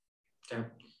 Okay.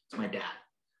 It's my dad.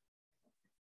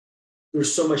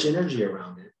 There's so much energy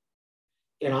around it.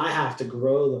 And I have to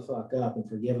grow the fuck up and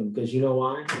forgive him because you know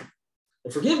why?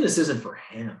 The forgiveness isn't for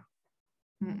him,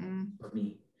 for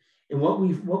me. And what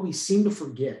we seem to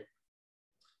forget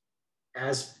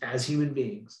as human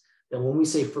beings, that when we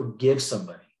say forgive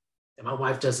somebody, and my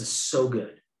wife does this so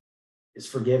good, is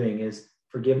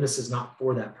forgiveness is not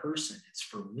for that person, it's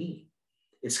for me.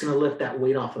 it's going to lift that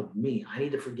weight off of me. I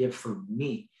need to forgive for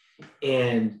me.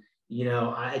 And, you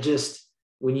know, I just,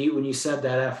 when you said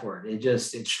that F word,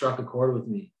 it struck a chord with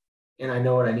me, and I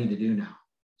know what I need to do now.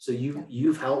 So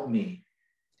you've helped me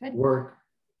work.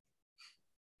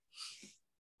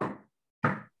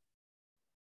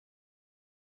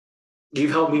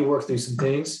 You've helped me work through some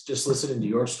things, just listening to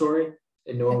your story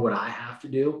and knowing what I have to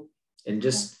do. And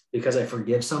just because I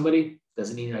forgive somebody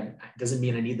doesn't mean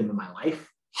I need them in my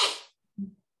life.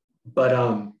 But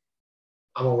I'm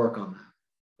gonna work on that.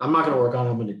 I'm not gonna work on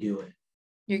it, I'm gonna do it.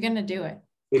 You're gonna do it.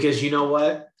 Because you know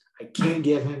what? I can't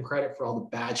give him credit for all the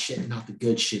bad shit and not the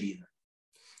good shit either.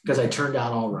 Because I turned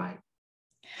out all right.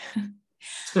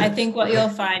 I think what you'll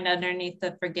find underneath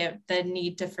the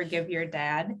need to forgive your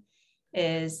dad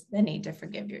is the need to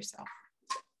forgive yourself.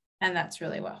 And that's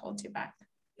really what holds you back.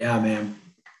 Yeah, man.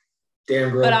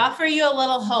 Damn girl. But offer you a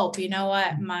little hope. You know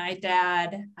what? My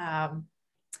dad,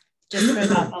 just for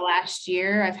about the last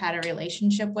year, I've had a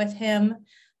relationship with him.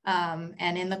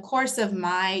 And in the course of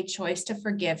my choice to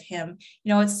forgive him,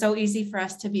 you know, it's so easy for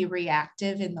us to be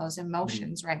reactive in those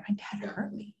emotions, right? My dad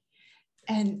hurt me.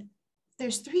 And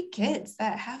there's 3 kids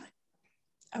that have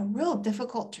a real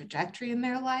difficult trajectory in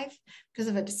their life because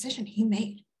of a decision he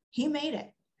made. He made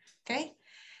it. Okay.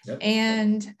 Yep.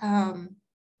 And,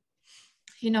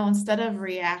 you know, instead of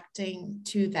reacting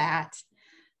to that,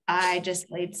 I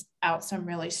just laid out some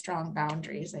really strong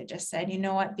boundaries. I just said, you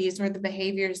know what, these were the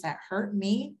behaviors that hurt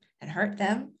me and hurt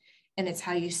them. And it's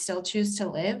how you still choose to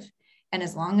live. And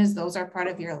as long as those are part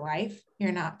of your life,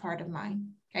 you're not part of mine.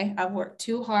 Okay. I've worked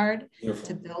too hard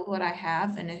to build what I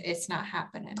have, and it's not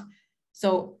happening.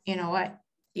 So you know what,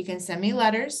 you can send me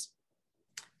letters.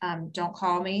 Don't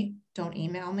call me. Don't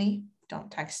email me.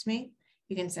 Don't text me.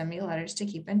 You can send me letters to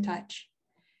keep in touch.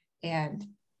 And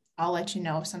I'll let you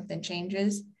know if something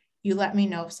changes. You let me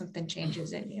know if something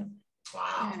changes in you.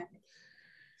 Wow.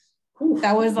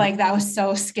 That was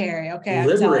so scary. Okay.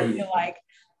 I'm telling you, like,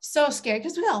 so scary,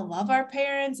 because we all love our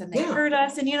parents and they hurt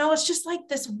us. And, you know, it's just like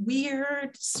this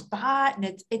weird spot,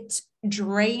 and it's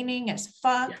draining as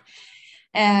fuck. Yeah.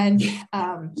 And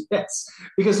yes,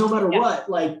 because no matter what,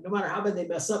 like, no matter how bad they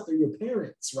mess up, they're your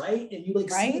parents, right? And you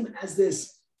see them as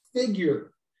this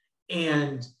figure.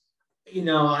 And, you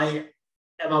know, and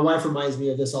my wife reminds me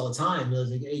of this all the time. I was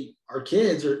like, hey, our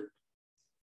kids are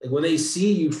like, when they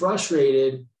see you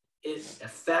frustrated, it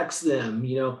affects them.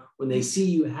 You know, when they see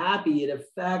you happy, it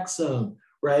affects them,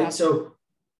 right? Absolutely. So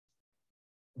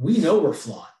we know we're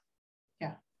flawed.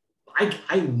 Yeah.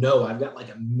 I know I've got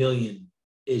like a million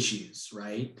issues,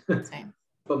 right? Same.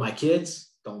 But my kids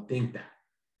don't think that.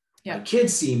 Yeah. My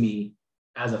kids see me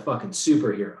as a fucking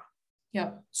superhero.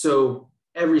 Yeah. So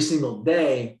every single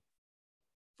day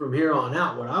from here on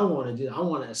out, what I want to do, I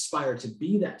want to aspire to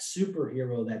be that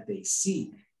superhero that they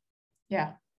see.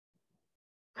 Yeah.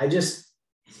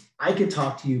 I could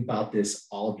talk to you about this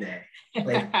all day,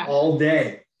 like all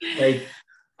day. Like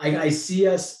I see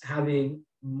us having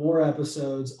more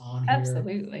episodes on here.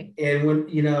 Absolutely. And when,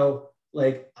 you know,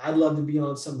 like, I'd love to be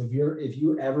on some of your, if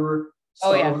you ever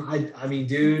start one, I mean,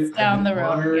 dude, it's down the road.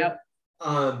 Honored. Yep.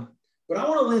 But I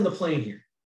want to land the plane here.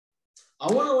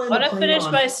 I want to finish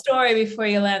my story before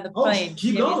you land the plane.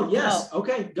 Keep going. Yes. Hope.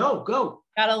 Okay. Go.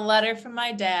 Got a letter from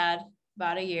my dad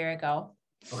about a year ago.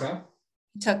 Okay.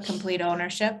 He took complete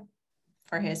ownership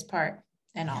for his part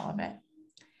in all of it.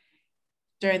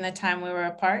 During the time we were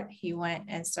apart, he went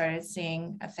and started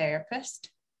seeing a therapist,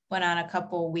 went on a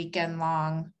couple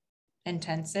weekend-long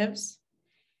intensives,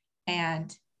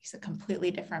 and he's a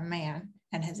completely different man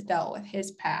and has dealt with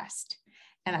his past.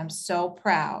 And I'm so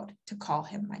proud to call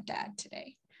him my dad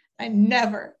today. I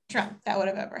never dreamt that would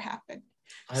have ever happened.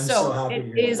 I'm so happy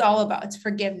it is all about, it's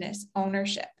forgiveness,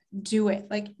 ownership. Do it.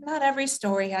 Like, not every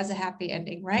story has a happy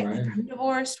ending, right? Like, I'm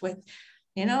divorced with,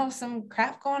 you know, some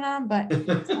crap going on, but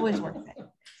it's always worth it.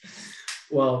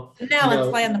 Well, now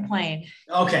let's land the plane.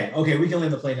 Okay, we can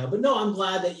land the plane now. But no, I'm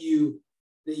glad that you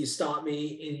stopped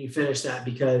me and you finished that,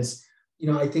 because, you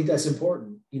know, I think that's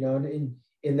important. You know, and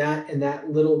in that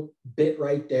little bit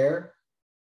right there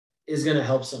is going to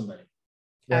help somebody,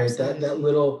 right? Absolutely.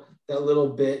 That little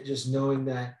bit, just knowing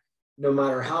that no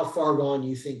matter how far gone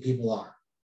you think people are,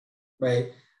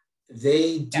 right?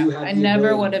 They do have. I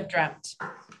never would have dreamt.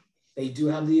 They do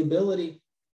have the ability,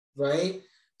 right,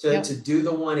 to do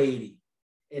the 180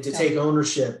 and to take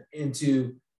ownership and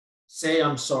to say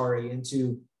I'm sorry and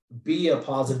to be a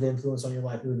positive influence on your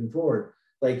life moving forward.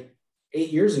 Like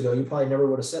 8 years ago, you probably never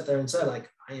would have sat there and said, like,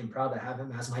 I am proud to have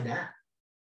him as my dad.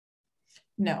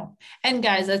 No. And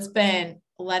guys, it's been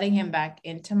letting him back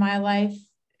into my life.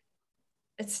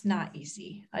 It's not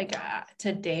easy. Like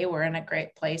today we're in a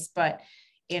great place, but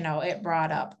it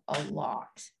brought up a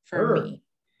lot for Sure. me.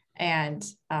 And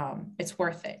it's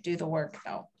worth it. Do the work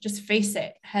though. Just face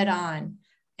it head on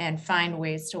and find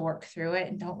ways to work through it.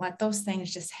 And don't let those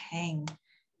things just hang,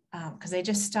 because they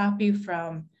just stop you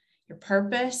from your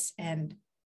purpose. And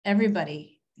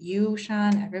everybody, you,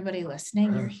 Sean, everybody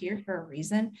listening, you're here for a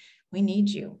reason. We need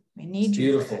you. We need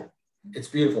you. Beautiful. It's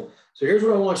beautiful. So here's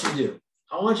what I want you to do.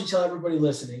 I want you to tell everybody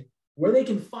listening where they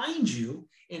can find you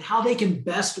and how they can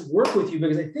best work with you,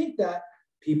 because I think that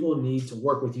people need to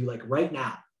work with you like right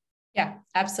now. Yeah,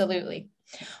 absolutely.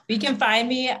 You can find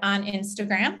me on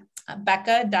Instagram,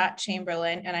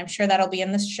 Beka.Chamberlain, and I'm sure that'll be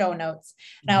in the show notes.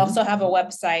 And I also have a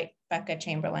website,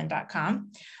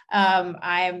 BekaChamberlain.com.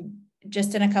 I'm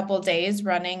just in a couple of days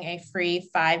running a free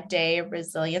 5-day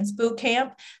resilience boot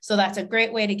camp. So that's a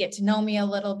great way to get to know me a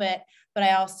little bit. But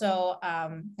I also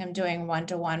am doing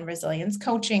one-to-one resilience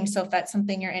coaching. So if that's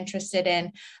something you're interested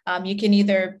in, you can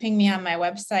either ping me on my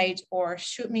website or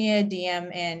shoot me a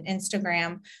DM in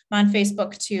Instagram. I'm on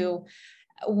Facebook too.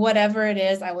 Whatever it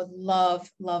is, I would love,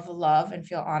 love, love, and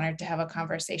feel honored to have a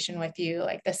conversation with you.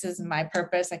 Like, this is my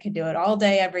purpose. I could do it all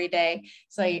day, every day.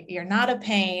 So you're not a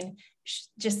pain.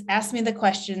 Just ask me the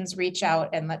questions, reach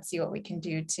out, and let's see what we can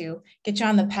do to get you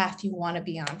on the path you want to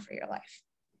be on for your life.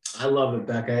 I love it,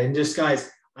 Beka. And just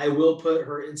guys, I will put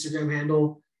her Instagram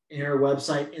handle and her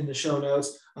website in the show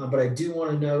notes. But I do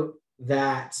want to note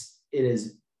that it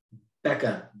is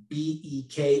Beka,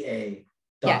 Beka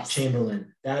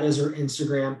 .Chamberlain. That is her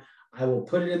Instagram. I will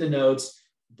put it in the notes,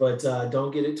 but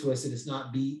don't get it twisted. It's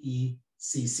not Becca.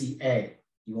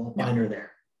 You won't find her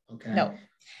there. Okay. No.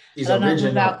 She's I don't know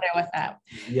original. who's out there with that.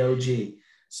 The OG.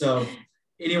 So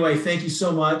anyway, thank you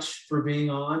so much for being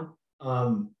on.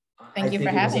 Thank you for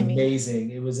having me.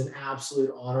 Amazing. It was an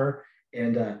absolute honor.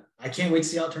 And I can't wait to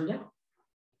see how it turned out.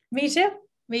 Me too.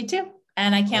 Me too.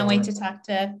 And I can't wait to talk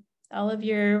to all of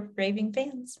your raving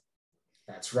fans.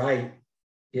 That's right.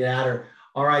 Get at her.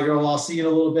 All right, girl. I'll see you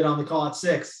in a little bit on the call at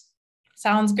 6.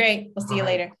 Sounds great. We'll see you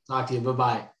later. Talk to you.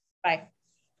 Bye-bye. Bye.